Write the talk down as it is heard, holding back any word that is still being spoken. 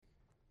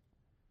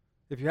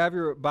If you have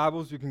your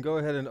Bibles, you can go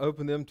ahead and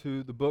open them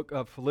to the book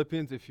of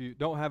Philippians. If you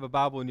don't have a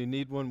Bible and you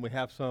need one, we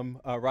have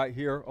some right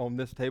here on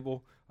this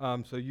table,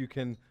 so you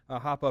can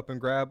hop up and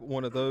grab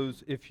one of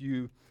those if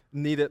you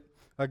need it.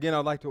 Again,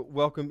 I'd like to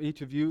welcome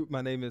each of you.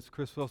 My name is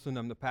Chris Wilson.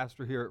 I'm the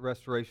pastor here at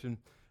Restoration,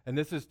 and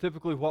this is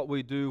typically what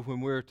we do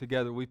when we're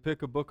together. We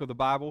pick a book of the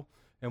Bible,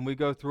 and we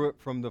go through it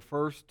from the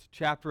first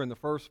chapter and the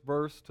first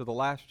verse to the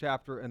last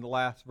chapter and the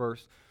last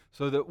verse,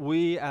 so that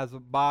we as a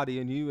body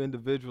and you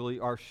individually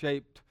are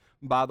shaped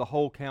by the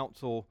whole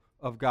counsel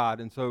of God.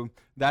 And so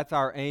that's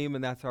our aim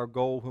and that's our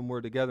goal when we're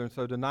together. And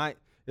so tonight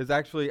is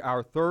actually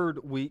our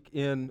third week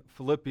in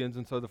Philippians.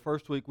 And so the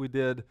first week we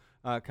did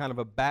kind of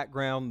a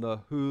background, the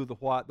who, the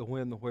what, the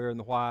when, the where, and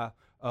the why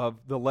of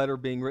the letter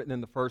being written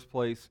in the first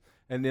place.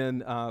 And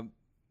then,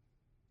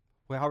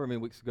 however many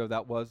weeks ago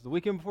that was, the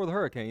weekend before the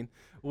hurricane,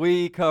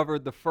 we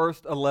covered the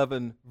first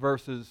 11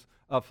 verses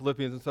of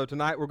Philippians. And so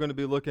tonight we're going to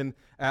be looking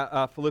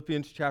at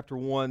Philippians chapter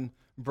 1,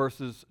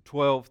 verses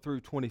 12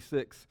 through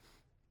 26.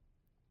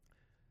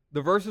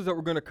 The verses that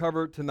we're going to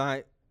cover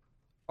tonight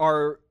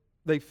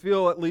they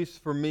feel, at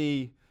least for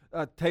me,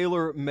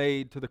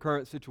 tailor-made to the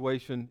current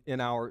situation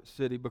in our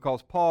city,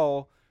 because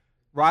Paul,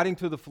 writing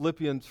to the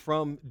Philippians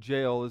from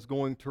jail, is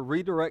going to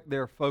redirect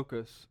their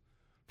focus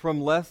from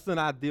less than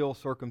ideal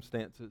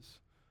circumstances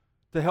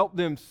to help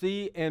them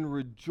see and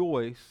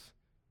rejoice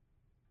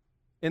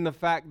in the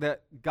fact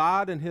that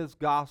God and His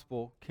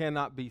gospel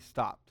cannot be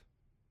stopped.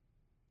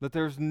 That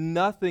there's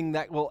nothing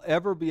that will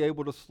ever be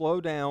able to slow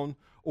down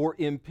or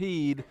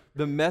impede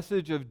the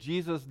message of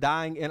Jesus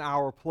dying in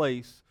our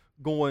place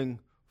going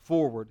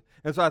forward.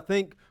 And so I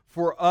think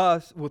for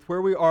us, with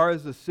where we are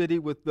as a city,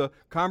 with the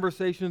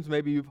conversations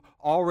maybe you've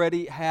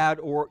already had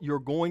or you're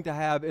going to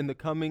have in the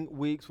coming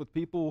weeks with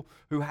people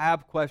who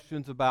have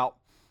questions about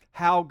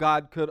how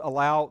God could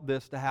allow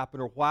this to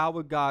happen or why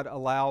would God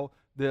allow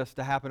this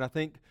to happen, I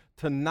think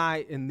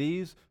tonight in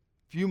these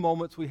few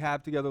moments we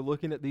have together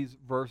looking at these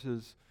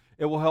verses,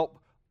 it will help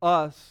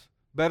us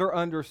better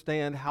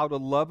understand how to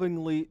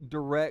lovingly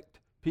direct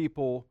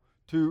people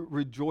to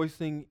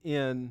rejoicing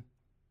in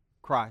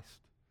Christ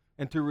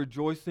and to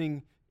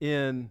rejoicing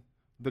in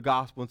the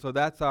gospel. And so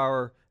that's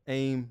our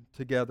aim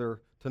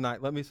together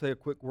tonight. Let me say a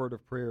quick word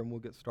of prayer and we'll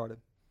get started.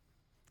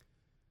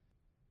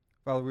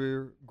 Father,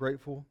 we're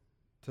grateful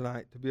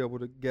tonight to be able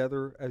to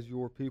gather as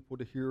your people,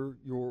 to hear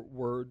your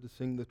word, to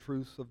sing the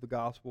truths of the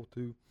gospel,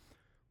 to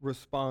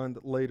respond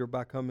later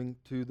by coming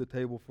to the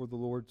table for the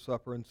Lord's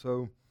Supper. And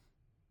so,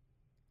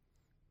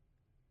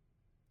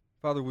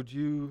 Father, would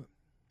you,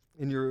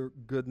 in your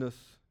goodness,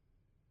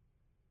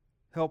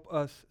 help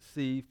us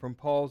see from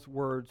Paul's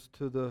words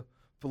to the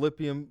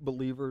Philippian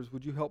believers,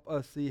 would you help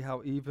us see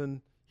how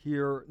even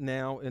here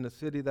now in a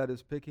city that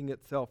is picking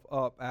itself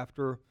up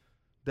after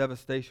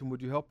devastation,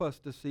 would you help us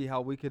to see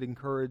how we could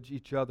encourage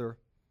each other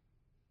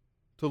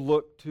to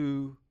look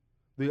to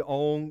the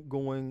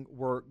ongoing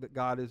work that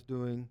God is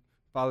doing,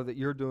 Father, that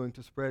you're doing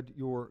to spread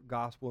your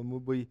gospel? And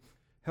would we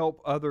help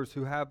others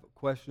who have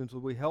questions,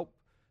 would we help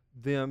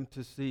them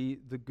to see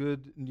the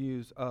good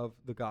news of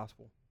the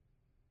gospel?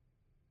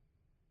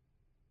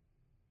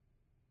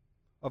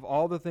 Of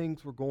all the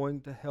things we're going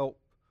to help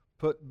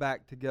put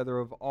back together,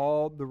 of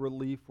all the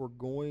relief we're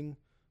going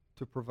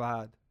to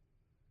provide,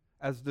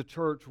 as the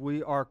church,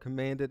 we are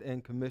commanded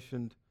and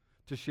commissioned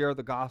to share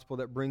the gospel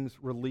that brings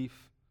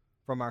relief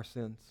from our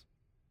sins,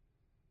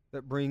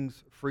 that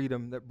brings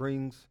freedom, that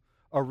brings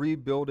a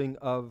rebuilding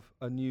of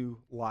a new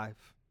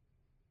life.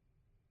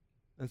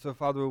 And so,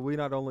 Father, we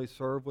not only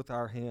serve with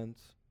our hands,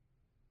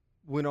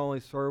 we not only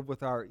serve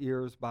with our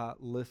ears by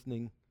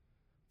listening,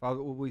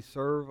 Father, will we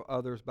serve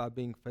others by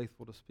being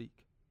faithful to speak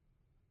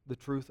the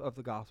truth of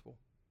the gospel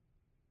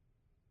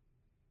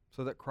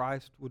so that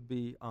Christ would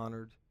be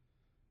honored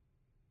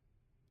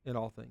in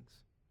all things.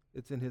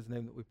 It's in His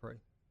name that we pray.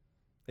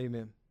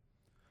 Amen.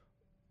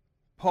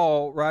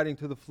 Paul, writing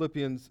to the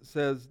Philippians,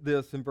 says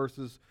this in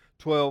verses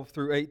 12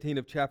 through 18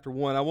 of chapter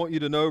 1. I want you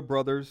to know,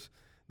 brothers,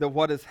 that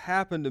what has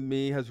happened to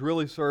me has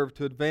really served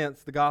to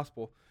advance the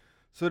gospel,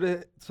 so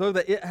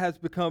that it has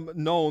become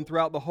known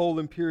throughout the whole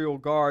imperial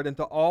guard and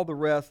to all the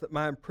rest that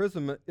my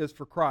imprisonment is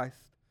for Christ.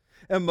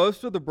 And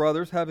most of the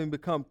brothers, having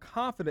become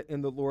confident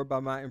in the Lord by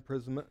my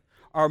imprisonment,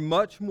 are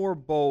much more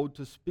bold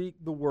to speak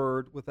the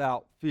word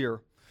without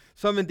fear.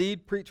 Some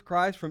indeed preach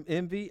Christ from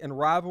envy and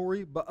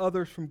rivalry, but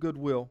others from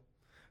goodwill.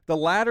 The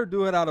latter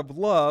do it out of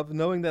love,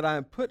 knowing that I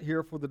am put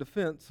here for the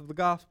defense of the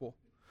gospel.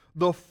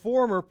 The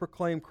former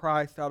proclaim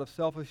Christ out of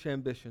selfish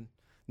ambition,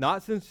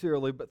 not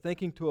sincerely, but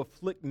thinking to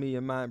afflict me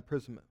in my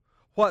imprisonment.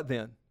 What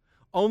then?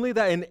 Only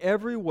that in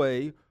every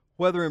way,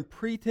 whether in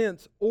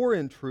pretense or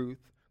in truth,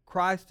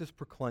 Christ is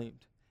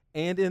proclaimed,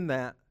 and in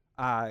that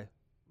I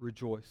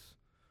rejoice.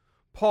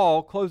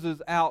 Paul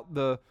closes out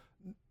the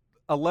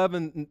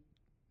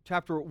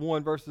chapter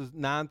 1, verses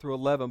 9 through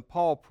 11.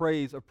 Paul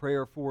prays a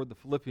prayer for the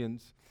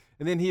Philippians,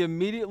 and then he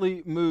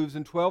immediately moves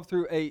in 12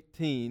 through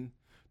 18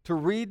 to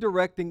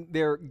redirecting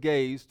their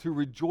gaze to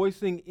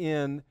rejoicing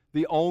in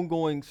the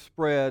ongoing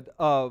spread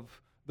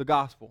of the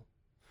gospel.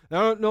 Now,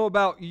 I don't know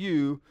about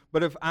you,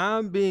 but if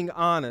I'm being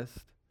honest,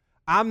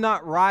 I'm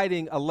not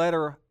writing a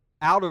letter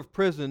out of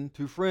prison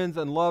to friends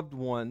and loved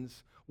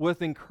ones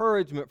with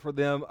encouragement for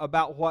them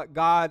about what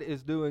God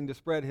is doing to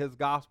spread His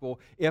gospel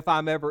if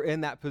I'm ever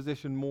in that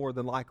position, more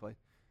than likely.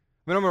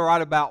 I mean, I'm going to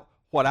write about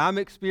what I'm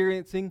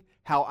experiencing,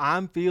 how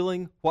I'm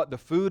feeling, what the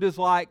food is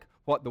like,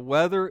 what the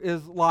weather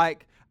is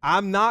like.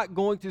 I'm not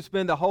going to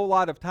spend a whole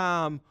lot of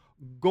time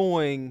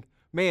going,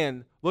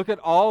 man, look at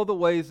all the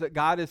ways that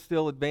God is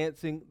still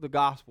advancing the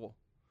gospel.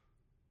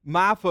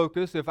 My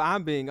focus, if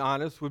I'm being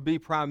honest, would be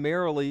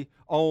primarily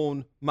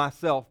on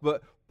myself.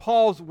 But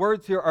Paul's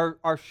words here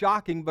are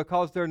shocking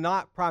because they're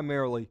not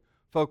primarily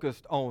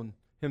focused on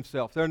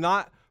himself. They're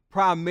not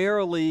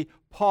primarily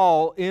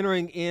Paul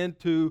entering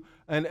into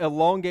an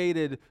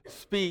elongated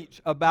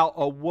speech about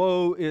a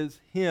woe is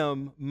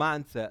him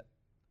mindset.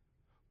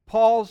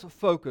 Paul's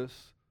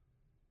focus,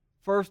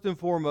 first and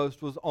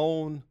foremost, was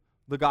on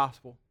the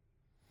gospel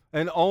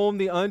and on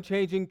the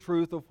unchanging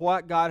truth of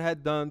what God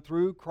had done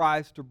through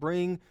Christ to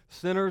bring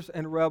sinners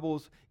and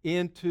rebels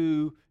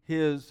into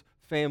His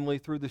family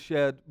through the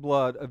shed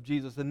blood of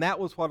Jesus. And that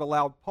was what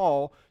allowed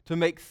Paul to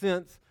make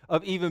sense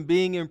of even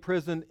being in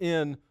prison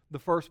in the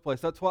first place.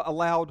 That's what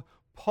allowed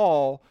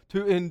Paul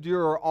to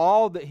endure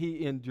all that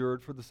he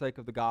endured for the sake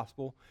of the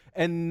gospel,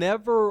 and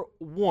never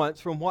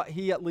once, from what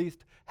he at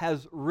least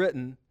has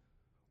written,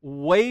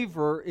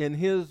 waver in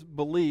his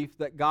belief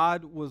that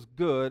God was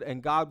good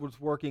and God was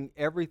working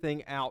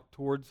everything out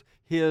towards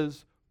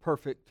His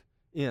perfect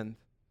end.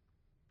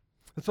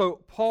 And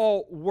so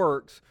Paul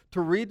works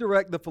to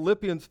redirect the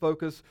Philippians'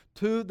 focus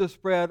to the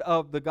spread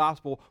of the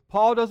gospel.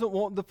 Paul doesn't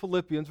want the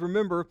Philippians,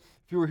 remember,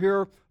 if you were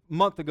here a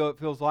month ago, it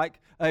feels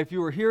like, if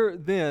you were here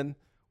then,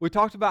 we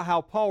talked about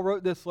how Paul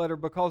wrote this letter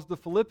because the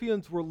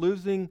Philippians were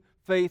losing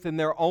faith in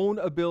their own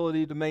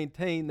ability to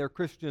maintain their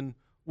Christian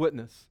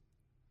witness.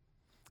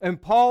 And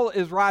Paul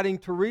is writing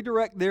to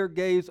redirect their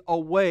gaze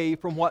away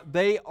from what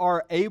they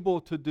are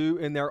able to do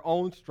in their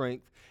own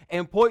strength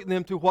and point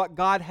them to what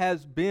God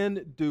has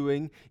been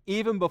doing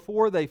even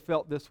before they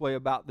felt this way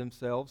about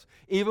themselves,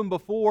 even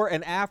before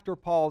and after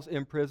Paul's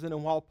in prison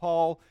and while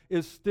Paul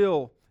is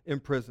still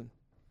in prison.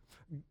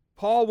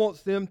 Paul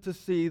wants them to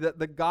see that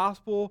the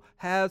gospel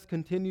has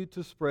continued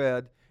to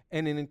spread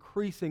in an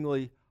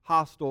increasingly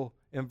hostile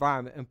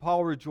environment. And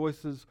Paul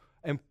rejoices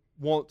and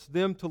wants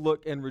them to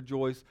look and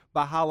rejoice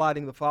by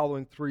highlighting the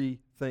following three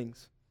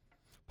things.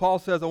 Paul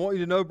says, I want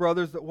you to know,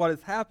 brothers, that what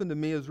has happened to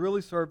me has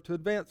really served to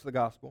advance the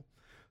gospel.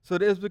 So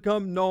it has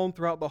become known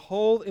throughout the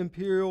whole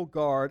imperial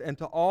guard and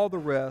to all the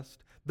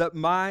rest that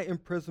my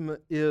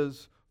imprisonment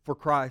is for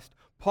Christ.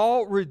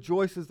 Paul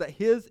rejoices that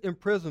his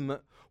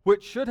imprisonment,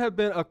 which should have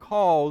been a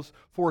cause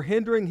for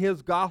hindering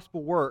his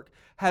gospel work,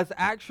 has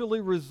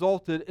actually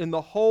resulted in the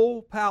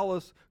whole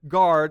palace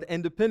guard,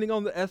 and depending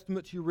on the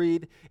estimates you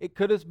read, it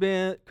could have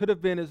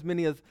been as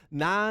many as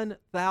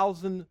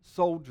 9,000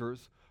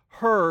 soldiers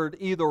heard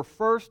either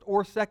first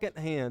or second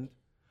hand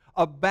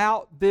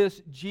about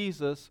this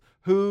Jesus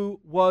who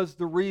was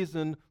the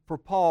reason for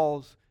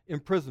Paul's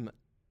imprisonment.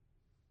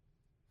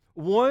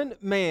 One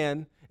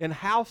man in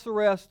house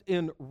arrest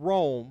in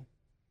Rome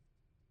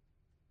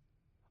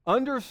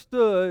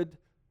understood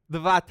the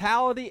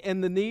vitality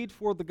and the need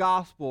for the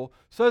gospel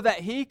so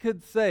that he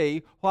could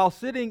say, while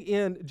sitting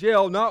in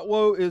jail, not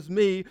woe is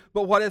me,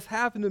 but what has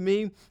happened to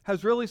me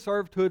has really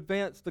served to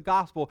advance the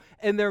gospel.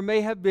 And there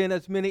may have been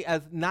as many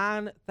as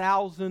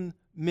 9,000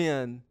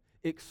 men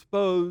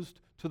exposed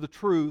to the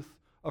truth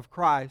of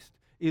Christ,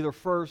 either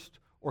first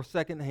or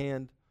second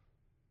hand,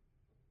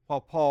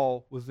 while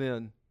Paul was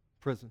in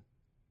prison.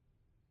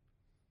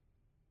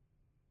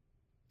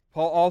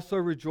 Paul also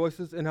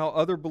rejoices in how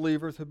other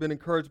believers have been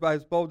encouraged by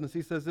his boldness.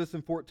 He says this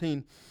in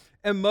 14,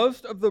 and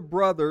most of the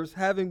brothers,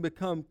 having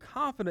become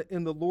confident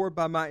in the Lord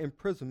by my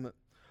imprisonment,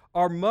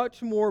 are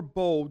much more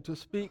bold to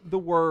speak the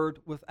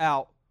word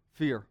without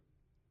fear.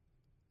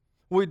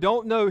 We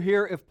don't know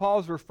here if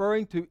Paul's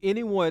referring to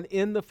anyone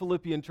in the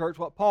Philippian church.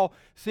 What Paul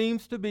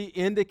seems to be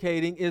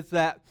indicating is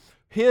that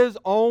his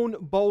own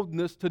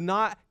boldness to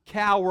not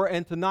cower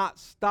and to not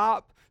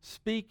stop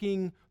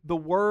speaking the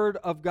word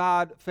of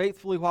God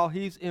faithfully while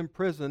he's in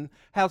prison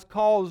has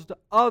caused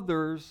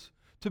others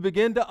to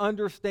begin to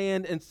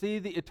understand and see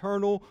the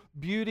eternal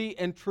beauty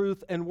and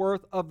truth and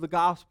worth of the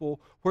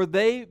gospel, where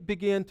they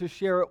begin to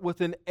share it with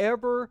an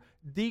ever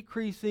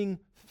decreasing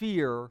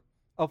fear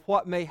of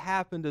what may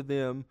happen to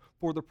them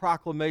for the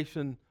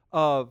proclamation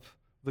of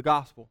the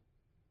gospel.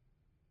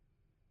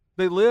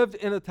 They lived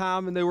in a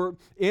time and they were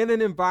in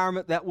an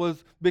environment that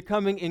was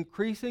becoming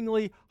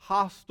increasingly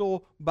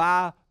hostile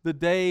by the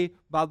day,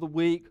 by the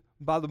week,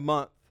 by the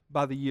month,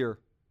 by the year.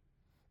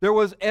 There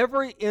was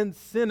every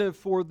incentive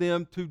for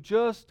them to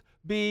just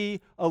be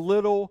a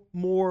little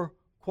more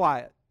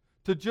quiet,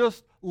 to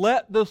just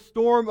let the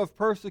storm of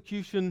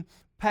persecution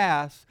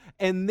pass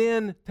and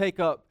then take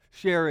up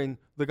sharing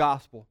the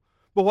gospel.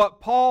 But what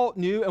Paul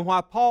knew, and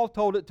why Paul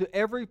told it to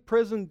every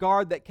prison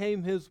guard that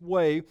came his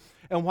way,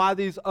 and why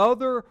these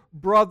other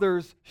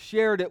brothers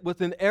shared it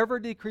with an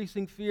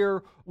ever-decreasing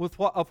fear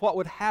of what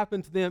would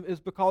happen to them, is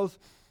because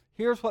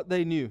here's what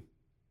they knew.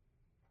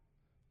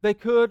 They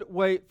could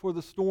wait for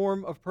the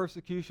storm of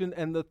persecution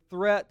and the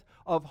threat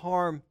of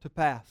harm to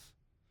pass.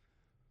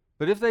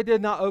 But if they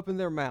did not open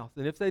their mouth,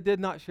 and if they did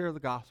not share the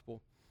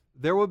gospel,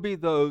 there would be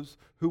those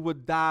who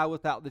would die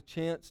without the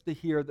chance to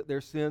hear that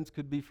their sins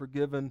could be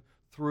forgiven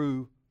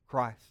through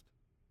Christ.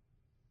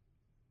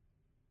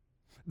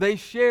 They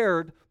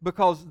shared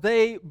because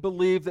they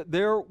believed that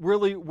there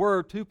really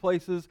were two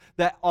places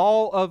that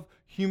all of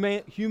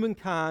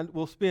humankind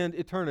will spend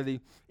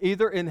eternity,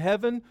 either in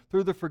heaven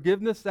through the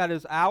forgiveness that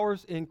is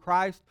ours in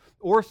Christ,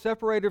 or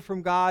separated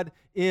from God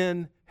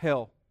in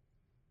hell.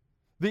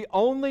 The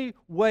only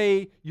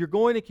way you're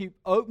going to keep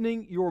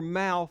opening your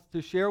mouth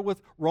to share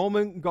with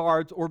Roman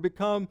guards or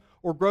become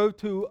or grow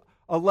to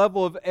a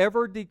level of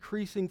ever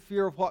decreasing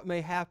fear of what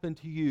may happen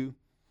to you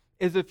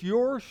is if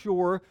you're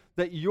sure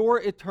that your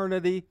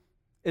eternity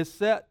is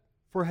set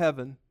for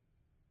heaven,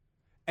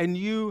 and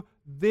you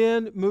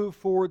then move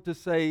forward to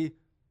say,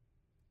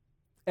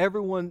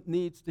 everyone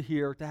needs to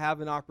hear, to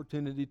have an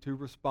opportunity to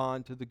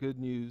respond to the good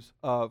news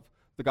of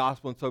the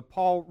gospel. And so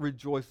Paul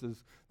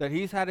rejoices that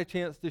he's had a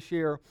chance to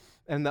share,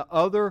 and the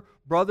other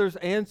brothers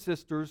and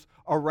sisters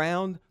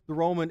around the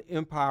Roman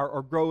Empire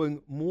are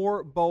growing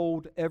more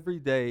bold every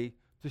day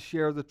to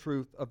share the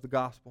truth of the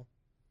gospel.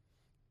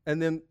 And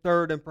then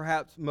third, and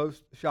perhaps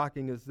most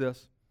shocking, is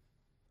this.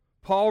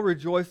 Paul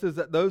rejoices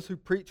that those who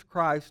preach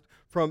Christ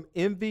from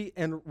envy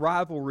and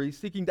rivalry,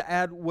 seeking to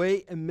add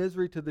weight and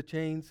misery to the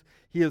chains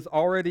he is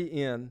already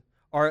in,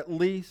 are at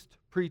least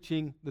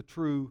preaching the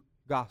true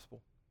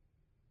gospel.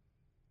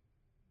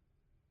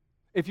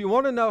 If you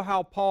want to know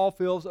how Paul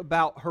feels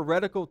about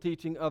heretical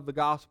teaching of the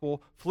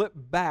gospel, flip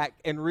back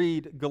and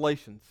read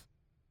Galatians.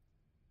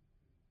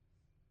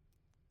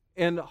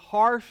 In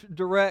harsh,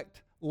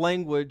 direct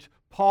language,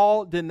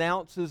 Paul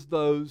denounces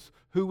those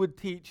who would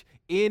teach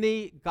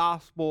any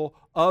gospel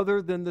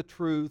other than the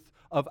truth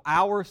of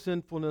our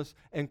sinfulness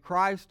and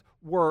Christ's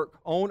work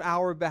on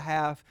our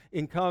behalf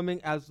in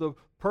coming as the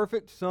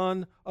perfect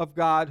Son of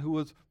God who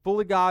was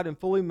fully God and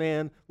fully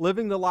man,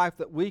 living the life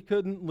that we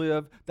couldn't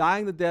live,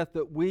 dying the death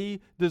that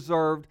we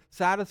deserved,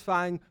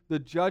 satisfying the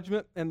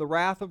judgment and the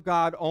wrath of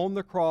God on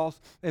the cross,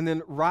 and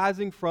then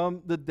rising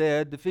from the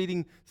dead,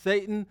 defeating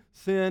Satan,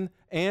 sin,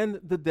 and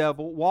the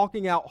devil,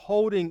 walking out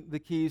holding the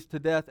keys to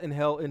death and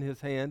hell in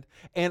his hand,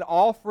 and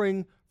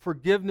offering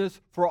forgiveness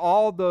for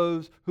all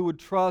those who would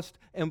trust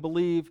and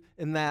believe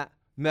in that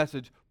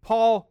message.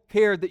 Paul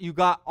cared that you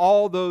got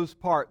all those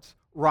parts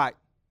right.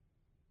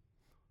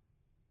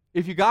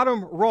 If you got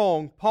them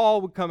wrong,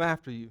 Paul would come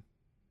after you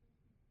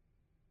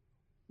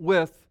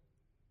with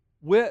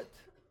wit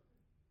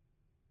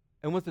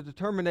and with the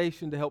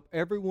determination to help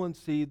everyone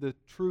see the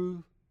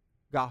true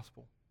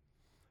gospel.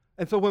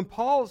 And so when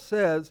Paul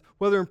says,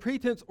 whether in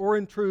pretense or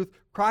in truth,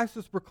 Christ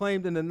is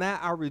proclaimed, and in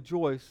that I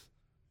rejoice,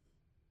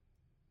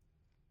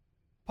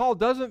 Paul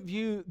doesn't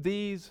view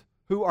these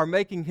who are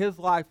making his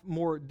life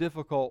more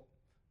difficult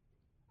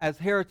as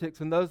heretics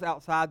and those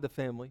outside the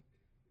family.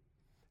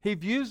 He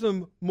views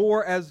them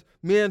more as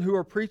men who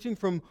are preaching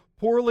from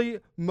poorly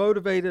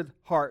motivated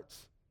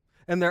hearts.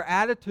 And their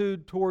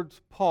attitude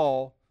towards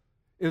Paul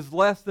is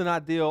less than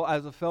ideal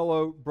as a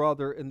fellow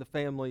brother in the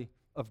family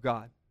of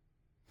God.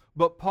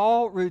 But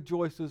Paul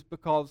rejoices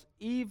because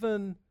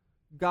even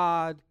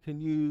God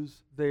can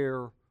use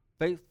their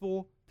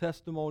faithful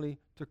testimony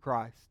to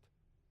Christ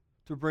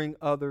to bring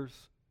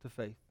others to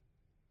faith.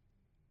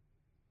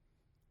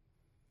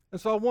 And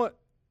so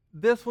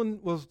this one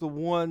was the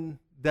one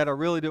that I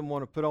really didn't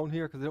want to put on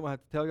here because I didn't want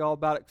to have to tell you all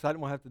about it because I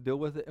didn't want to have to deal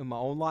with it in my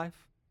own life.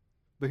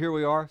 But here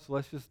we are, so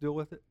let's just deal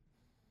with it.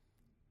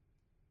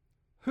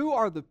 Who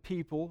are the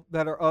people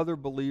that are other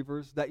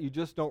believers that you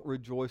just don't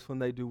rejoice when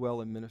they do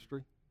well in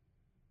ministry?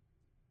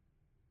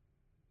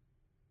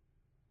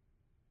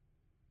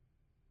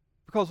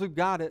 Because we've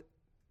got it.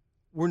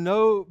 We're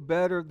no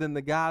better than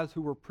the guys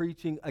who were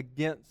preaching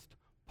against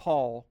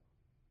Paul.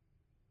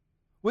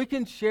 We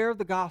can share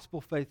the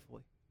gospel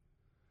faithfully.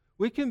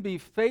 We can be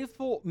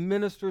faithful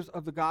ministers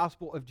of the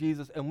gospel of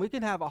Jesus, and we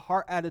can have a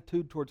heart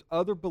attitude towards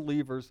other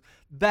believers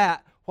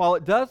that, while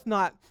it does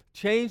not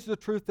change the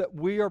truth that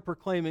we are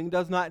proclaiming,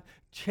 does not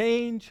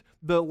change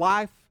the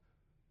lives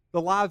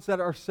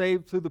that are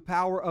saved through the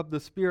power of the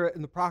Spirit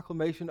and the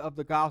proclamation of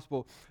the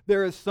gospel,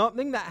 there is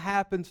something that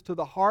happens to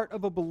the heart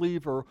of a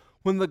believer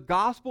when the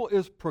gospel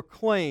is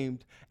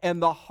proclaimed and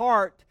the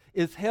heart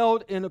is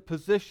held in a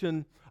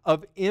position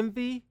of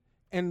envy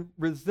and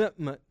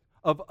resentment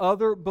of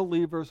other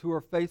believers who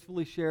are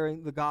faithfully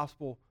sharing the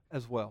gospel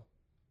as well.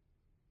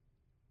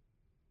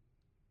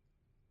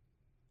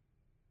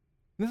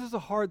 This is a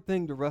hard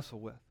thing to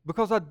wrestle with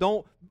because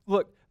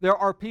there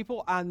are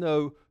people I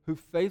know who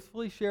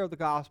faithfully share the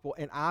gospel,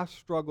 and I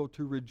struggle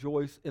to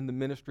rejoice in the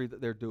ministry that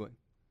they're doing.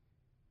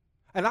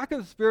 And I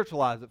can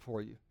spiritualize it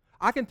for you.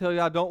 I can tell you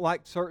I don't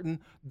like certain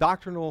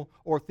doctrinal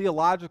or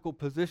theological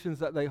positions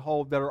that they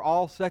hold that are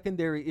all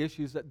secondary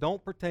issues that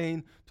don't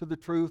pertain to the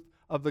truth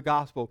of the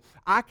gospel.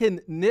 I can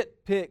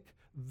nitpick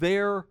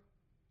their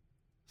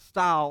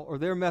style or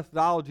their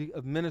methodology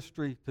of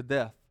ministry to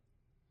death.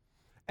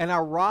 and I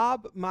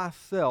rob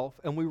myself,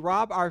 and we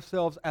rob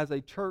ourselves as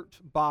a church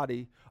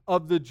body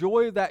of the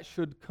joy that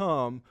should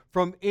come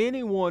from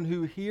anyone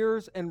who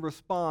hears and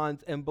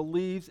responds and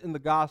believes in the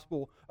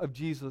gospel of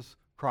Jesus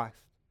Christ.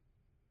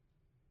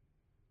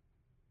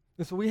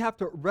 And so we have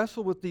to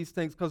wrestle with these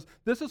things, because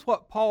this is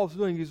what Paul's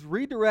doing. He's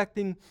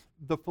redirecting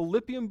the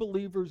Philippian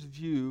believers'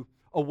 view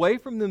away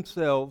from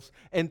themselves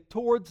and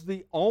towards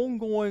the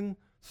ongoing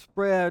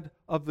spread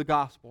of the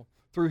gospel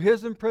through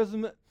his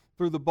imprisonment,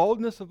 through the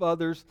boldness of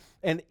others,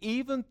 and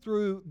even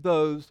through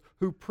those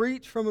who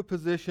preach from a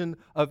position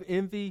of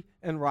envy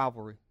and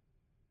rivalry.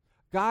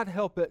 God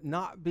help it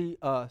not be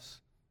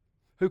us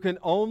who can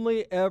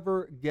only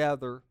ever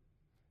gather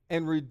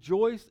and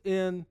rejoice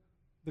in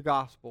the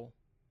gospel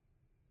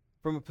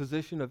from a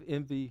position of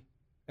envy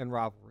and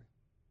rivalry.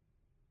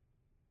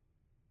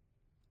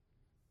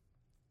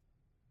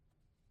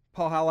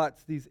 Paul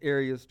highlights these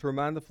areas to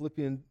remind the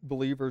Philippian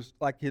believers,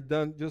 like he had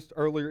done just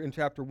earlier in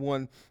chapter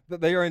 1,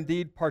 that they are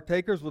indeed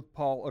partakers with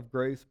Paul of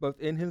grace, both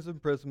in his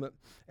imprisonment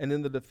and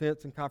in the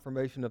defense and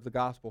confirmation of the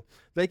gospel.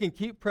 They can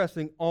keep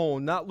pressing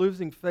on, not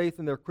losing faith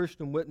in their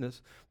Christian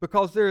witness,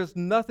 because there is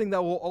nothing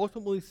that will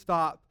ultimately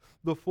stop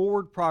the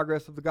forward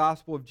progress of the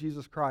gospel of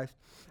Jesus Christ.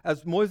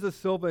 As Moises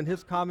Silva in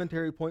his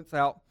commentary points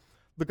out,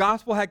 the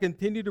gospel had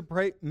continued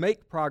to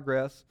make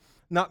progress,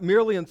 not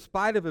merely in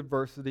spite of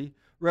adversity.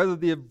 Rather,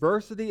 the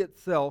adversity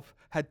itself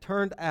had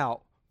turned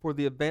out for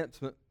the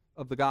advancement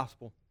of the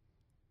gospel.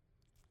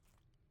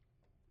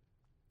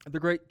 The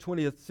great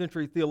 20th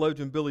century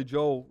theologian Billy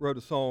Joel wrote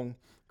a song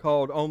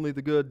called "Only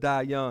the Good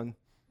Die Young."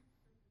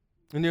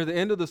 And near the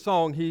end of the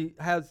song, he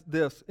has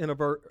this in a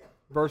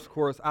verse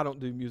chorus. I don't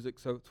do music,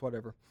 so it's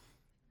whatever.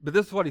 But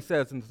this is what he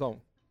says in the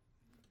song.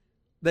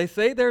 They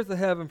say there's a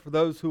heaven for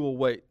those who will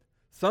wait.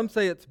 Some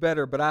say it's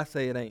better, but I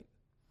say it ain't.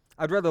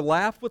 I'd rather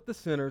laugh with the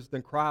sinners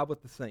than cry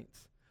with the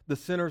saints. The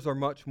sinners are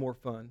much more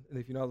fun. And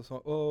if you know the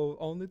song, oh,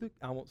 only the...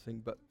 I won't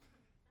sing, but...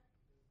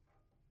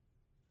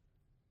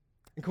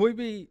 And can we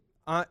be...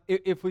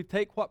 if we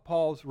take what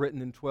Paul's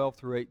written in 12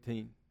 through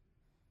 18,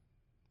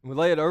 and we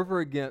lay it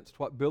over against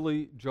what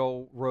Billy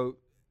Joel wrote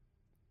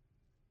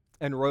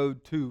and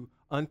rode to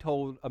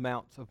untold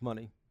amounts of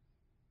money,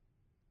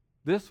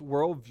 this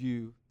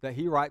worldview that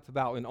he writes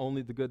about in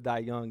Only the Good Die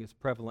Young is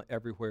prevalent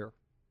everywhere.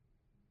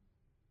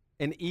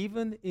 And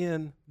even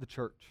in the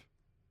church.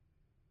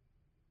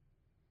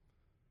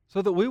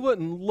 So that we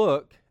wouldn't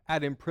look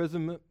at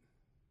imprisonment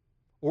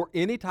or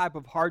any type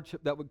of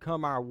hardship that would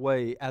come our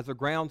way as a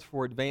grounds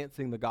for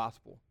advancing the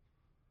gospel.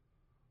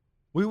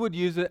 We would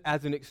use it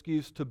as an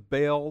excuse to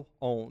bail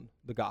on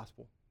the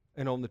gospel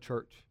and on the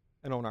church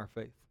and on our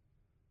faith.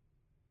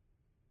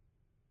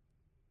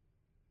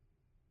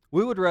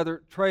 We would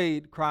rather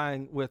trade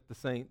crying with the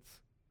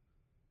saints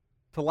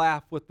to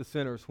laugh with the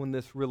sinners when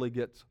this really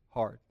gets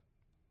hard.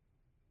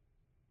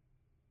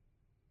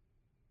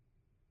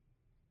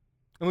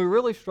 And we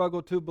really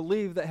struggle to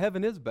believe that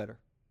heaven is better.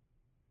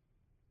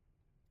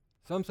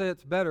 Some say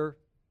it's better.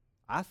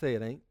 I say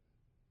it ain't.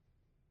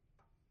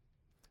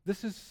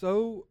 This is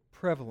so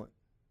prevalent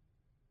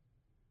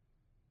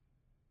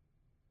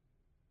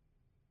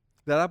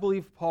that I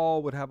believe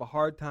Paul would have a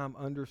hard time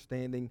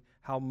understanding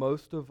how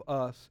most of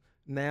us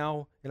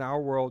now in our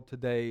world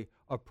today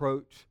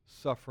approach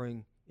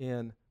suffering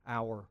in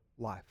our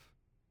life.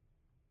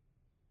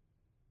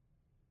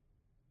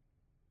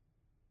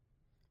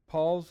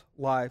 Paul's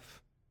life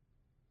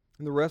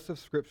and the rest of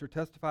Scripture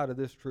testify to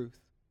this truth,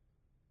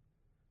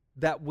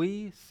 that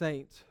we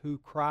saints who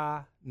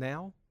cry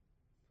now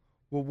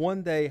will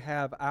one day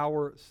have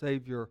our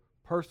Savior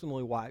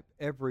personally wipe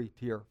every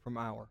tear from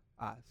our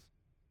eyes.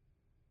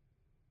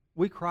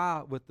 We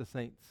cry with the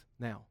saints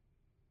now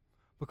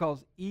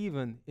because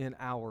even in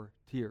our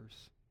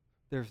tears,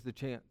 there's the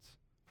chance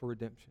for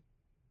redemption.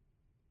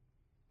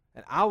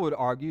 And I would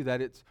argue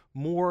that it's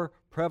more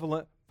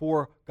prevalent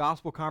for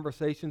gospel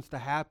conversations to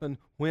happen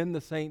when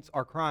the saints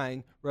are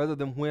crying rather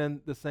than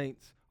when the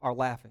saints are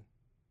laughing.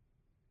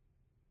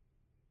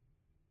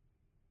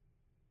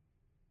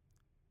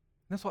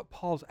 And that's what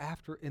Paul's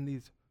after in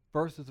these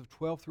verses of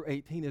 12 through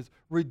 18 is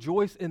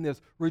rejoice in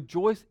this.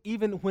 Rejoice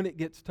even when it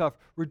gets tough.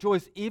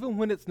 Rejoice even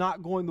when it's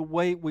not going the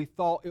way we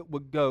thought it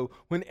would go.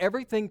 When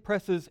everything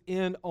presses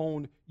in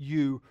on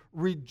you,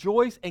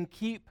 rejoice and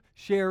keep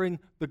sharing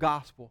the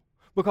gospel.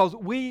 Because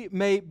we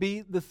may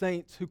be the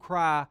saints who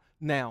cry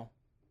now.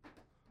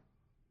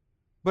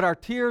 But our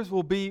tears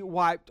will be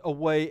wiped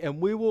away and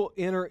we will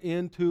enter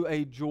into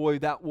a joy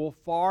that will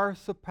far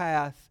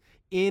surpass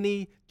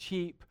any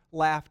cheap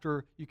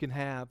laughter you can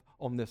have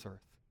on this earth.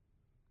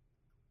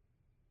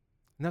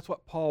 And that's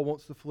what Paul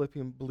wants the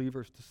Philippian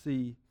believers to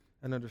see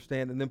and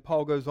understand. And then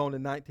Paul goes on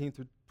in 19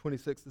 through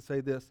 26 to say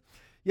this,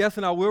 "Yes,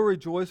 and I will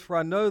rejoice, for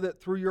I know that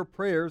through your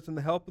prayers and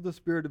the help of the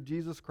Spirit of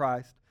Jesus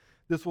Christ,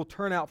 this will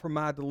turn out for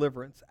my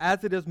deliverance,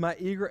 as it is my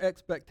eager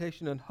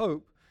expectation and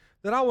hope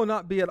that I will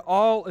not be at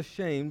all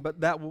ashamed, but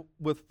that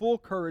with full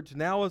courage,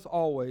 now as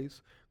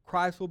always,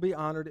 Christ will be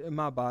honored in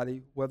my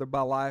body, whether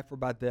by life or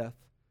by death.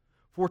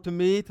 For to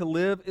me to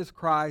live is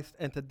Christ,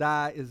 and to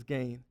die is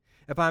gain.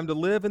 If I am to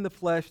live in the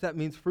flesh, that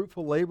means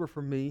fruitful labor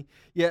for me,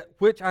 yet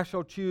which I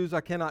shall choose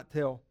I cannot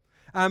tell.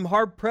 I am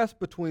hard pressed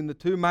between the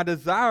two. My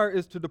desire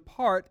is to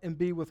depart and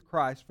be with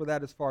Christ, for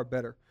that is far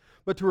better.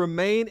 But to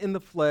remain in the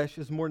flesh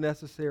is more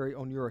necessary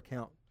on your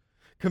account.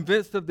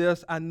 Convinced of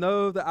this, I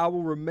know that I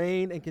will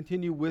remain and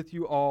continue with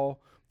you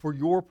all for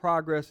your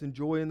progress and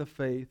joy in the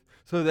faith,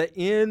 so that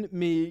in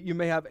me you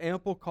may have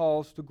ample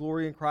cause to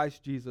glory in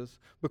Christ Jesus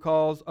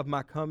because of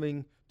my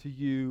coming to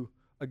you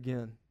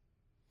again.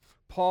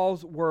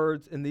 Paul's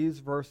words in these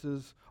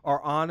verses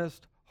are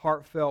honest,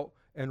 heartfelt,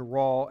 and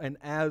raw, and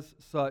as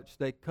such,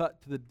 they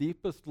cut to the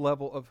deepest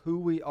level of who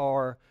we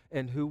are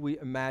and who we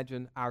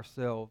imagine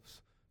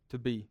ourselves to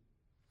be.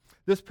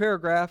 This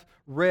paragraph,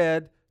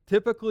 read,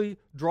 typically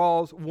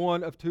draws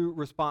one of two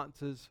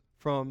responses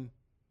from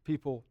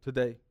people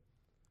today.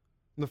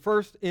 In the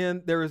first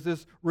end, there is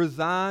this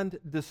resigned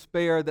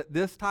despair that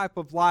this type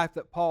of life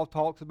that Paul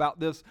talks about,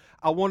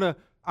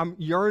 I'm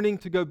yearning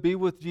to go be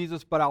with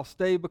Jesus, but I'll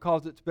stay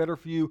because it's better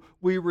for you.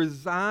 We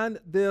resign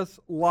this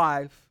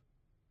life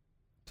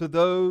to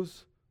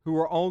those who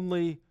are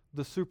only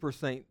the super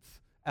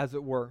saints, as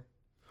it were.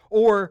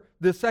 Or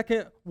the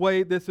second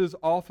way this is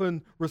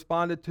often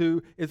responded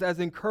to is as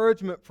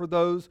encouragement for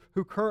those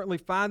who currently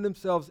find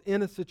themselves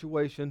in a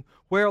situation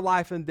where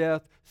life and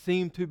death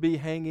seem to be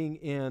hanging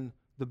in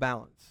the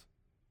balance.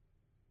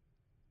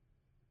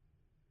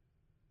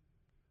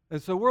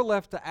 And so we're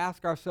left to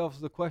ask ourselves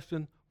the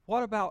question,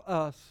 what about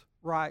us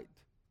right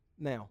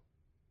now?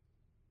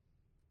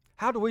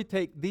 How do we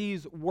take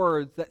these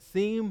words that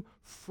seem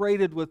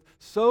freighted with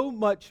so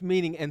much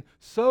meaning and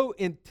so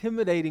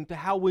intimidating to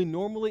how we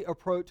normally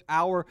approach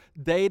our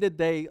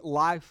day-to-day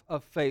life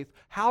of faith?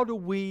 How do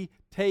we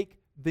take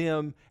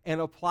them and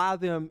apply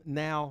them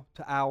now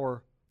to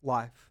our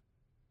life?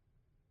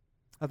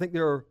 I think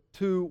there are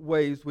two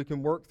ways we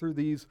can work through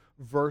these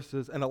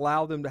verses and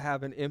allow them to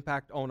have an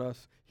impact on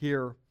us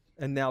here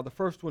and now. The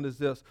first one is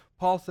this.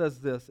 Paul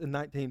says this in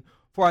 19,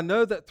 "For I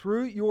know that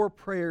through your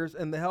prayers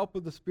and the help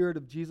of the Spirit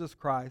of Jesus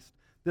Christ,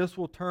 this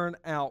will turn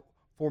out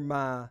for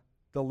my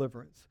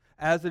deliverance.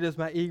 As it is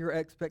my eager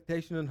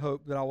expectation and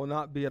hope that I will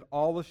not be at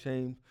all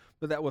ashamed,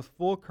 but that with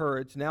full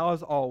courage, now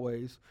as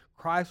always,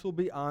 Christ will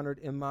be honored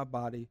in my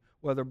body,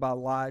 whether by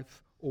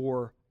life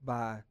or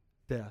by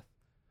death."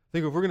 I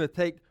think if we're going to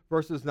take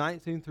verses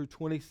 19 through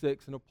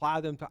 26 and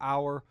apply them to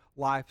our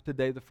life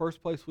today, the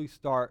first place we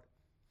start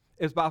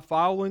is by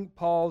following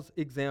Paul's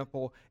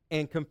example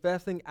and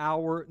confessing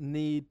our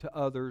need to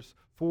others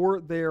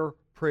for their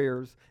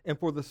prayers and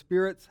for the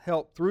Spirit's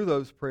help through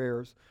those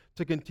prayers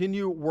to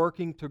continue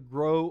working to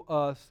grow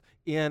us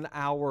in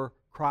our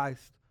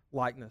Christ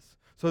likeness,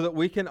 so that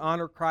we can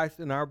honor Christ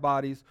in our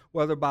bodies,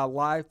 whether by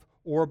life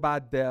or by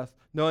death,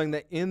 knowing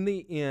that in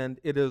the end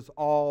it is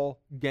all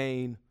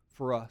gain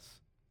for us.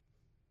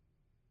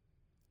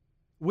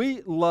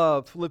 We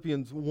love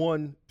Philippians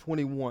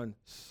 1:21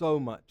 so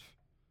much.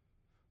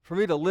 For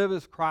me to live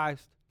is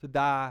Christ, to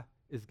die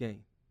is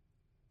gain.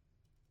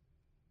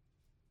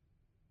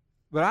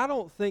 But I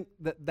don't think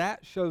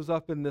that shows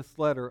up in this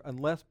letter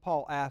unless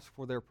Paul asks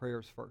for their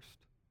prayers first.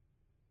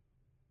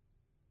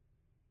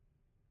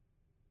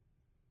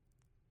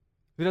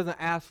 He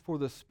doesn't ask for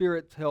the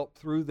Spirit's help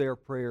through their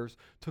prayers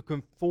to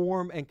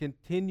conform and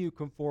continue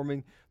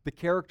conforming the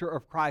character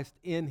of Christ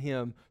in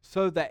him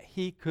so that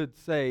he could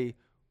say,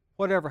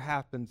 whatever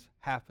happens,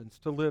 happens.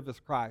 To live is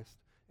Christ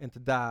and to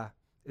die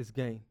is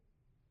gain.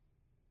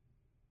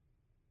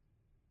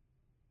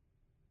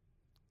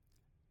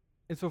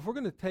 And so if we're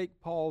going to take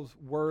Paul's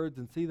words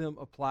and see them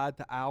applied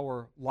to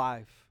our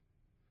life,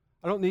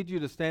 I don't need you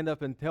to stand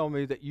up and tell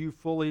me that you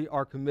fully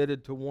are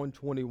committed to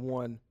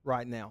 121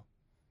 right now,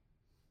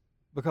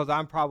 because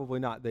I'm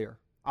probably not there.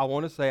 I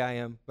want to say I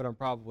am, but I'm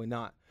probably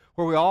not.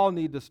 Where we all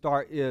need to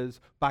start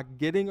is by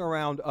getting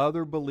around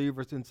other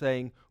believers and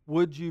saying,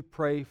 would you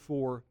pray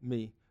for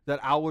me, that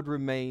I would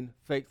remain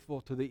faithful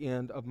to the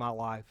end of my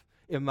life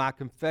in my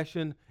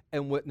confession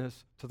and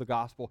witness to the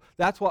gospel?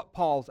 That's what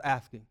Paul's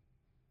asking.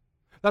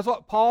 That's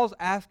what Paul's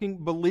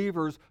asking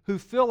believers who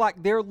feel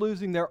like they're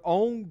losing their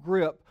own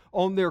grip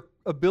on their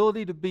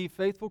ability to be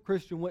faithful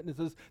Christian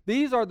witnesses.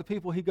 These are the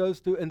people he goes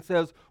to and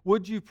says,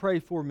 would you pray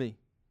for me?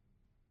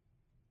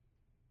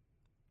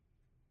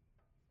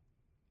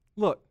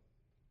 Look,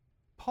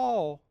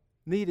 Paul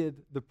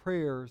needed the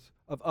prayers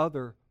of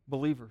other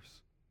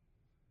believers.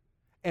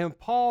 And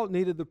Paul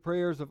needed the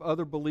prayers of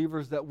other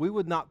believers that we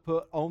would not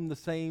put on the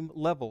same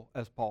level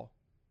as Paul.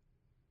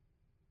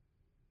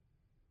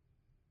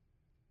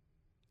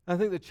 I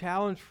think the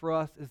challenge for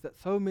us is that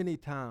so many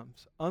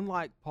times,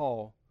 unlike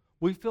Paul,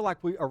 we feel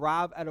like we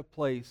arrive at a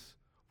place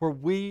where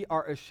we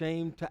are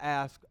ashamed to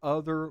ask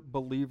other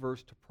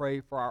believers to pray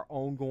for our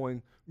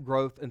ongoing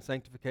growth and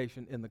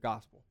sanctification in the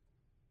gospel.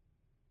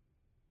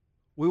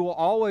 We will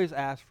always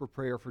ask for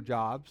prayer for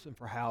jobs and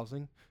for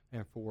housing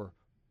and for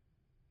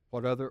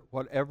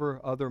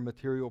whatever other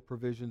material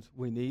provisions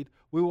we need.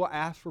 We will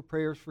ask for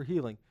prayers for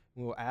healing.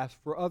 We will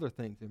ask for other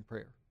things in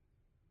prayer.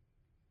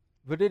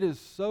 But it is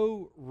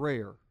so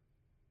rare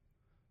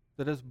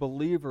that as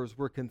believers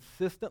we're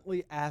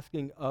consistently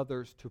asking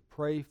others to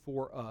pray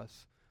for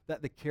us,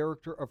 that the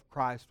character of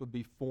Christ would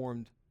be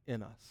formed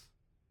in us.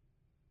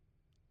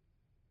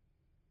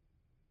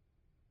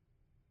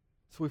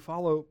 So we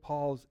follow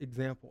Paul's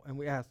example and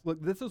we ask,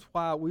 look, this is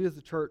why we as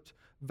a church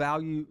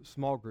value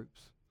small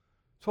groups.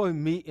 That's why we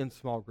meet in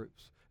small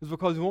groups. It's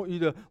because we want you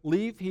to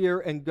leave here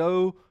and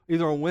go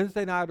either on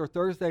Wednesday night or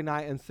Thursday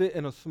night and sit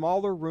in a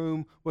smaller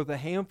room with a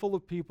handful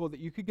of people that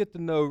you could get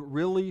to know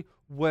really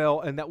well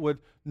and that would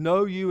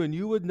know you and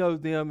you would know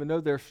them and know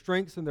their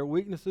strengths and their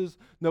weaknesses,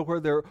 know where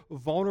they're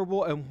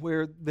vulnerable and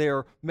where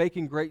they're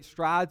making great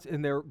strides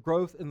in their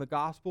growth in the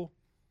gospel.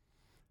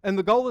 And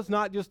the goal is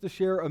not just to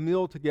share a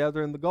meal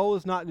together, and the goal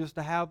is not just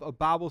to have a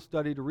Bible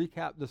study to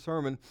recap the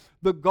sermon.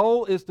 The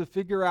goal is to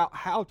figure out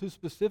how to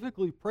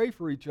specifically pray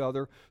for each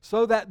other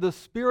so that the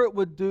Spirit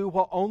would do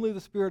what only the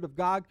Spirit of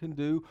God can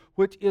do,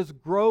 which is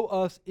grow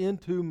us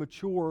into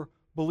mature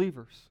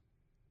believers.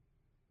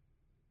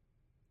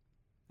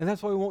 And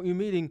that's why we want you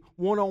meeting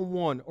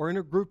one-on-one or in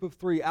a group of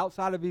 3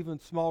 outside of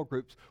even small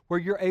groups where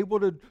you're able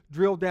to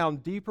drill down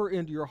deeper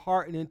into your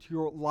heart and into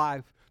your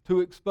life to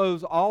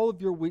expose all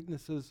of your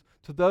weaknesses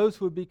to those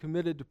who would be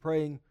committed to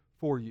praying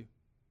for you.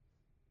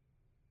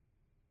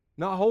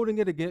 Not holding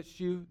it against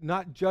you,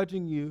 not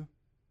judging you,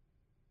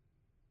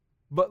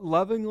 but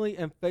lovingly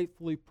and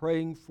faithfully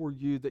praying for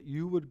you that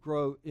you would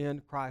grow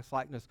in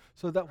Christ-likeness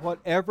so that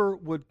whatever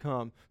would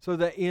come, so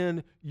that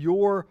in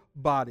your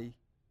body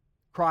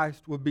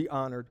Christ would be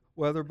honored,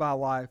 whether by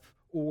life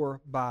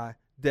or by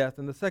death.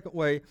 And the second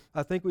way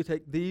I think we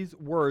take these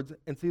words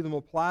and see them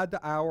applied to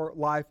our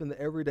life in the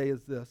everyday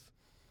is this.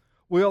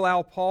 We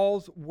allow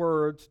Paul's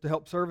words to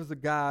help serve as a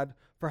guide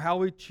for how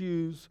we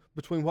choose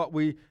between what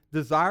we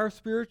desire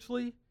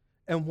spiritually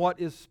and what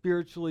is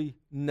spiritually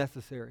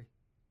necessary.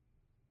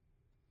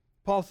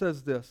 Paul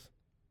says this,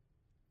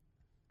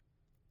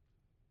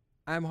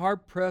 I am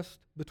hard pressed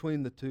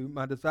between the two.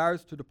 My desire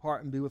is to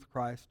depart and be with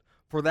Christ,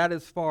 for that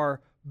is far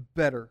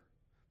better.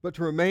 But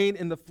to remain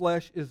in the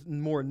flesh is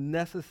more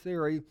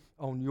necessary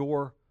on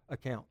your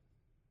account.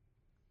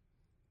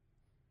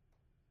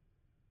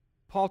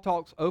 Paul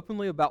talks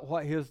openly about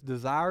what his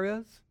desire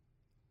is,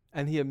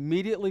 and he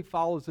immediately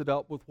follows it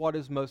up with what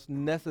is most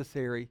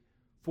necessary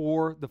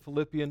for the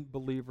Philippian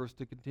believers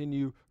to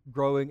continue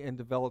growing and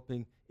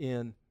developing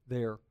in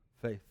their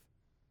faith.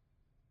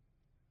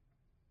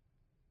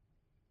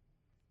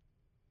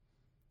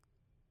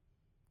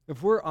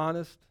 If we're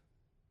honest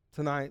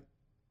tonight,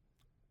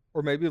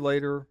 or maybe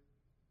later,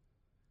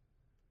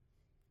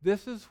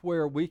 this is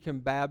where we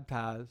can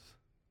baptize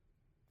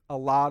a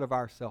lot of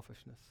our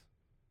selfishness.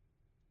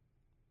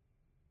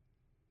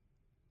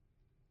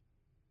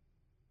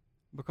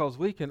 Because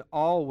we can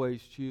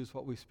always choose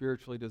what we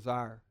spiritually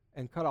desire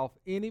and cut off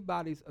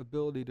anybody's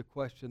ability to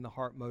question the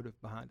heart motive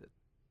behind it.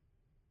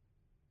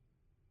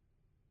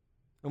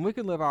 And we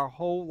can live our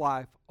whole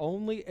life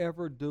only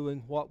ever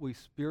doing what we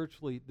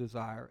spiritually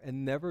desire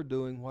and never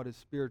doing what is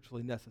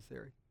spiritually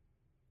necessary.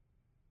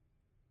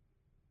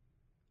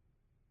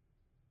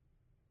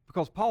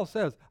 Because Paul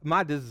says,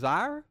 my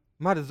desire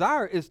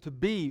is to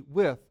be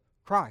with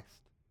Christ.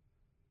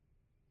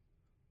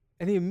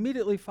 And he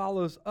immediately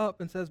follows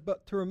up and says,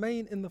 but to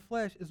remain in the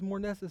flesh is more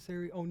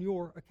necessary on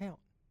your account.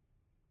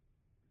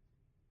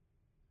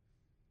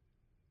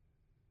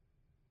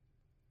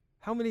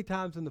 How many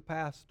times in the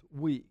past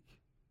week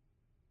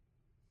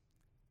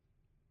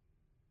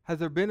has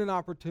there been an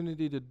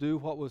opportunity to do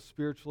what was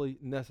spiritually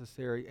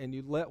necessary and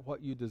you let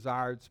what you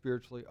desired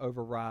spiritually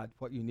override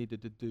what you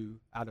needed to do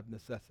out of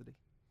necessity?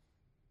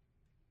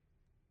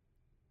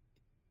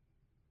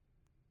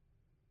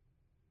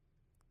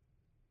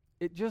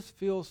 It just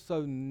feels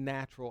so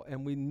natural,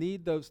 and we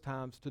need those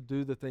times to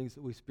do the things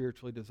that we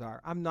spiritually desire.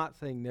 I'm not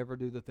saying never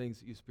do the things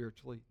that you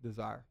spiritually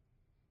desire.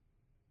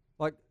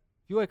 Like,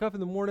 if you wake up in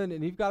the morning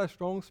and you've got a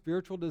strong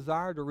spiritual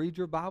desire to read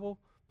your Bible,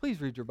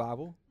 please read your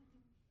Bible.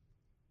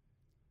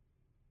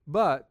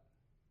 But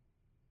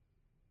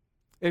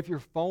if your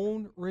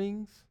phone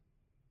rings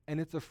and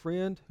it's a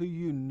friend who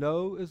you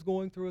know is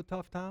going through a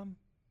tough time,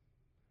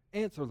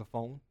 answer the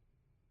phone.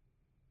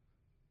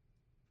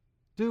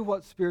 Do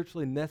what's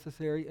spiritually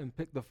necessary and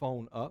pick the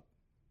phone up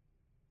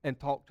and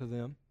talk to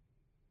them.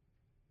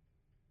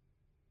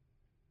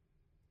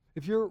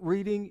 If you're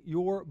reading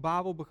your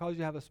Bible because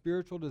you have a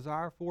spiritual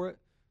desire for it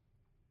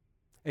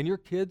and your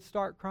kids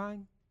start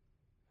crying,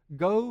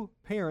 go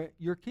parent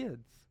your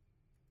kids.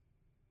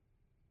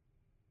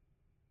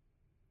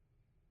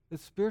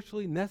 It's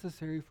spiritually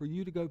necessary for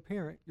you to go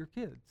parent your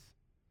kids.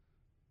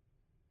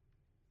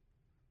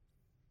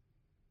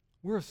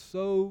 We're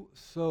so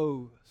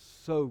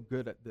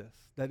good at this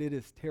that it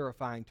is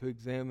terrifying to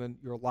examine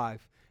your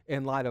life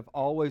in light of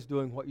always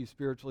doing what you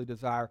spiritually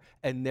desire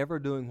and never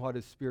doing what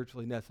is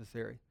spiritually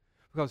necessary.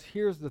 Because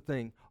here's the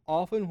thing,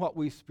 often what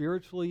we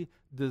spiritually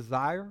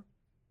desire,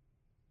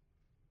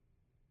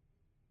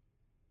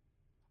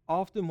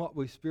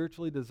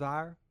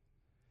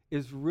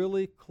 is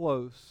really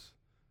close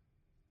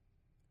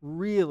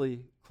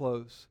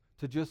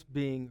to just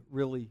being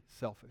really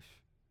selfish.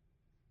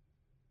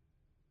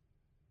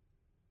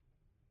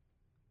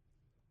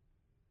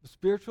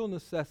 Spiritual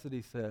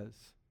necessity says,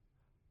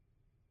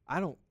 I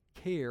don't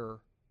care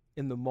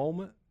in the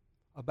moment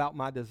about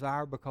my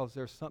desire because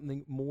there's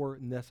something more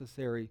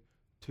necessary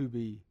to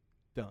be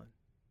done.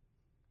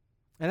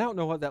 And I don't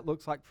know what that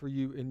looks like for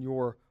you in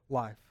your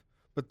life,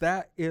 but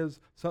that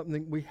is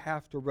something we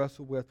have to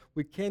wrestle with.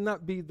 We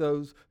cannot be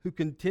those who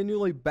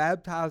continually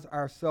baptize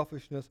our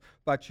selfishness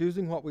by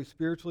choosing what we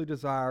spiritually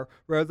desire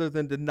rather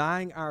than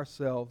denying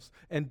ourselves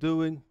and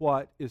doing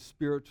what is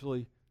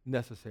spiritually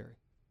necessary.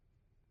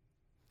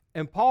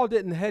 And Paul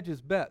didn't hedge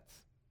his bets.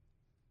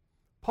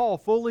 Paul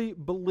fully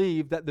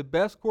believed that the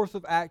best course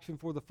of action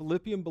for the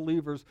Philippian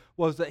believers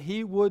was that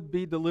he would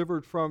be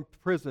delivered from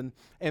prison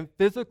and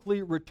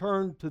physically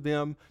returned to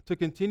them to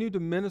continue to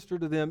minister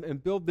to them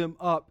and build them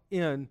up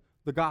in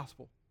the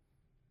gospel.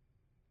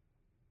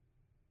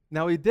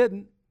 Now he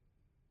didn't,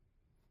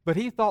 but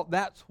he thought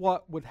that's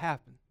what would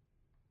happen.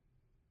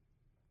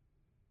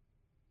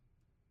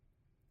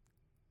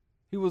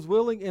 He was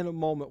willing in a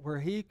moment where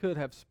he could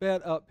have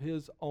sped up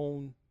his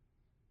own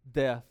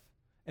death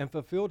and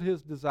fulfilled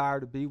his desire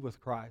to be with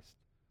Christ.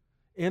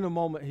 In a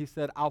moment, he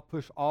said, I'll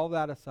push all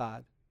that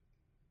aside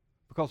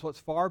because what's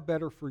far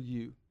better for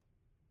you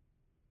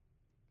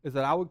is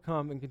that I would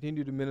come and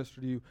continue to minister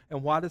to you.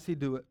 And why does he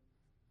do it?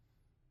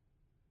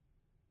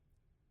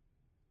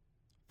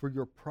 For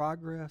your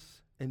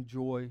progress and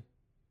joy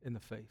in the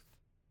faith.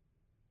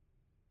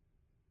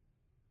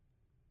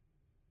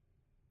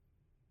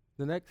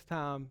 The next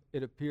time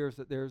it appears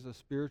that there's a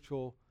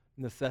spiritual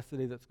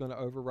necessity that's going to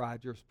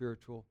override your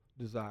spiritual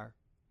desire,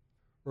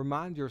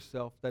 remind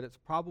yourself that it's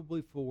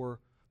probably for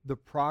the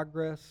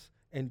progress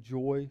and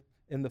joy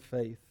in the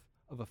faith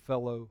of a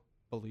fellow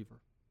believer.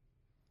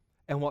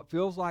 And what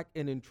feels like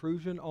an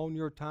intrusion on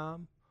your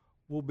time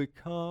will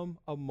become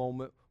a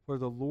moment where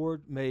the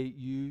Lord may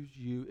use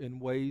you in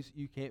ways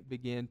you can't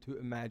begin to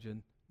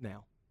imagine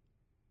now.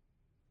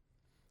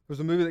 There's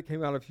a movie that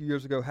came out a few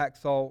years ago,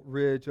 Hacksaw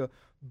Ridge, a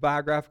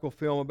biographical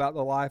film about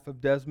the life of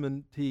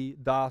Desmond T.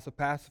 Doss, a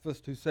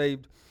pacifist who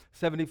saved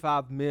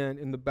 75 men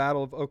in the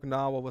Battle of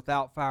Okinawa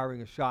without firing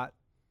a shot.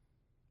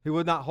 He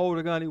would not hold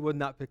a gun. He would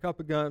not pick up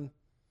a gun.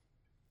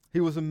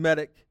 He was a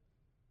medic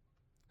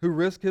who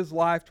risked his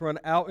life to run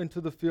out into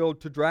the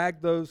field to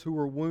drag those who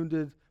were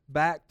wounded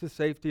back to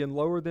safety and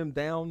lower them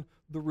down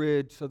the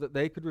ridge so that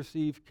they could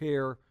receive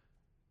care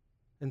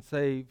and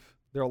save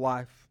their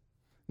life.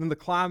 And then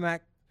the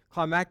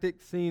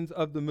climactic scenes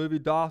of the movie,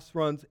 Doss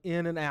runs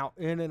in and out,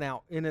 in and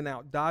out, in and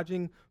out,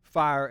 dodging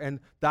fire and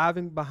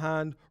diving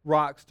behind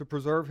rocks to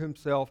preserve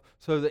himself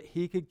so that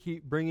he could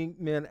keep bringing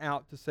men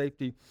out to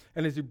safety.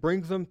 And as he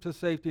brings them to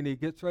safety and he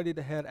gets ready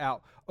to head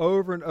out,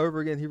 over and over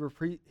again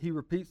he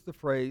repeats the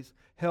phrase,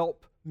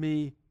 help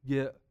me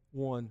get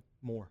one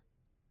more.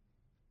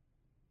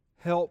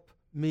 Help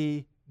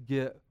me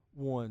get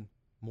one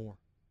more.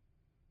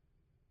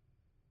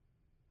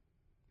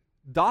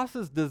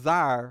 Doss's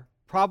desire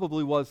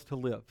probably was to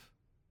live.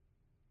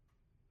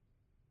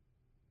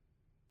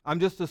 I'm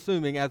just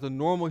assuming as a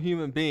normal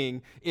human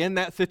being in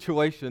that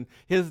situation,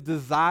 his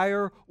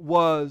desire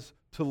was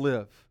to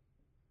live.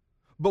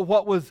 But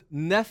what was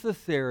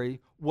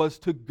necessary was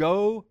to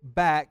go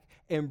back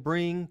and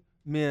bring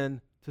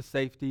men to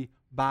safety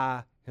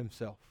by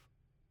himself.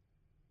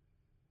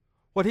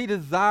 What he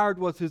desired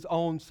was his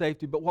own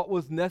safety, but what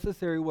was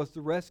necessary was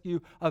the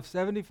rescue of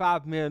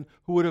 75 men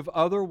who would have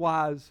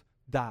otherwise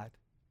died.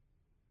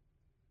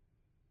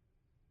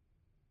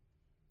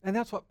 And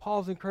that's what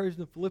Paul's encouraging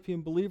the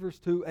Philippian believers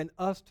to and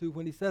us to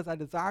when he says, I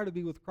desire to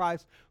be with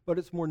Christ, but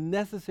it's more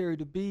necessary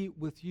to be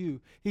with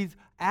you. He's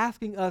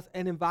asking us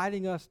and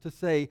inviting us to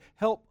say,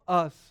 help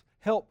us,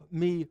 help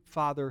me,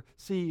 Father,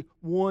 see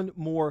one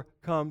more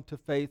come to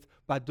faith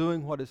by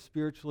doing what is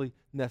spiritually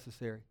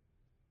necessary.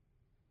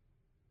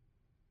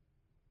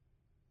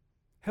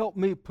 Help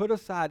me put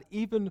aside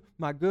even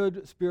my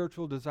good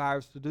spiritual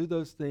desires to do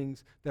those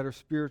things that are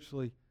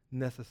spiritually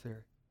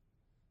necessary.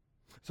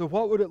 So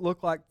what would it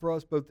look like for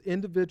us both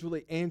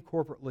individually and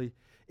corporately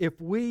if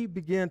we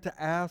begin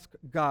to ask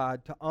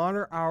God to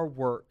honor our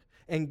work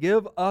and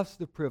give us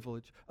the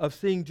privilege of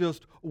seeing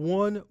just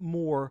one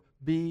more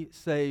be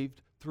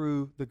saved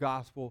through the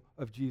gospel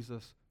of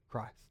Jesus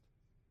Christ?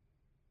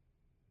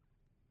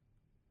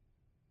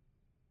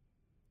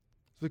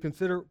 As we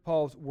consider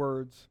Paul's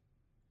words,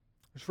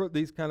 I just wrote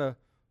these kind of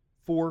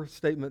 4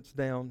 statements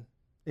down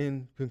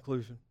in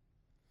conclusion.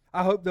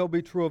 I hope they'll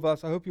be true of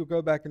us. I hope you'll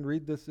go back and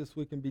read this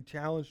week and be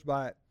challenged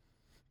by it.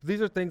 These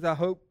are things I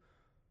hope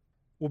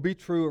will be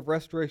true of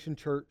Restoration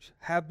Church,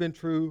 have been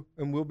true,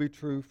 and will be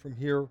true from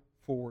here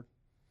forward.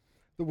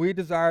 That we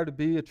desire to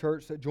be a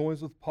church that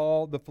joins with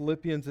Paul, the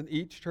Philippians, and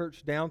each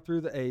church down through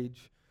the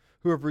age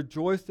who have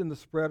rejoiced in the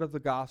spread of the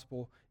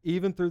gospel,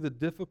 even through the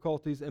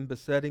difficulties and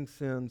besetting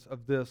sins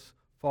of this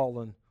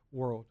fallen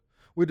world.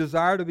 We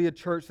desire to be a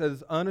church that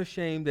is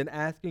unashamed in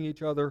asking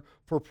each other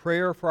for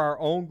prayer for our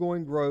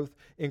ongoing growth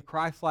in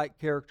Christ-like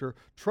character,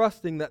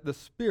 trusting that the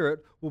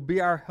Spirit will be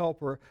our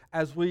helper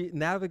as we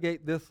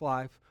navigate this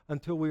life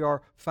until we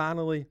are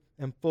finally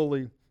and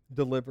fully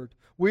delivered.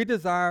 We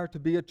desire to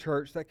be a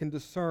church that can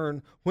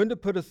discern when to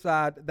put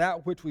aside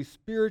that which we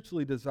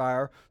spiritually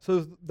desire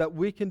so that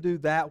we can do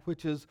that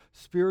which is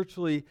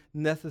spiritually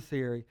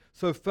necessary.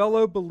 So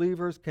fellow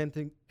believers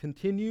can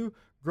continue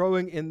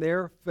growing in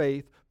their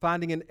faith,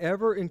 finding an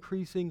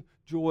ever-increasing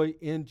joy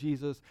in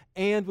Jesus,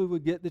 and we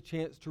would get the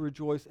chance to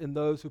rejoice in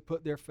those who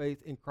put their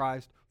faith in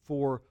Christ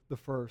for the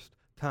first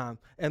time.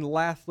 And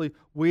lastly,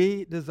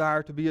 we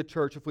desire to be a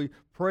church. If we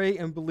pray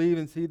and believe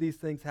and see these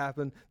things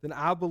happen, then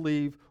I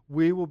believe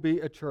we will be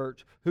a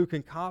church who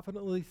can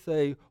confidently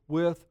say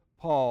with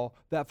Paul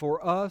that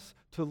for us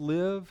to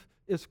live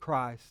is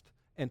Christ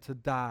and to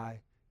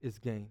die is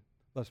gain.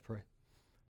 Let's pray.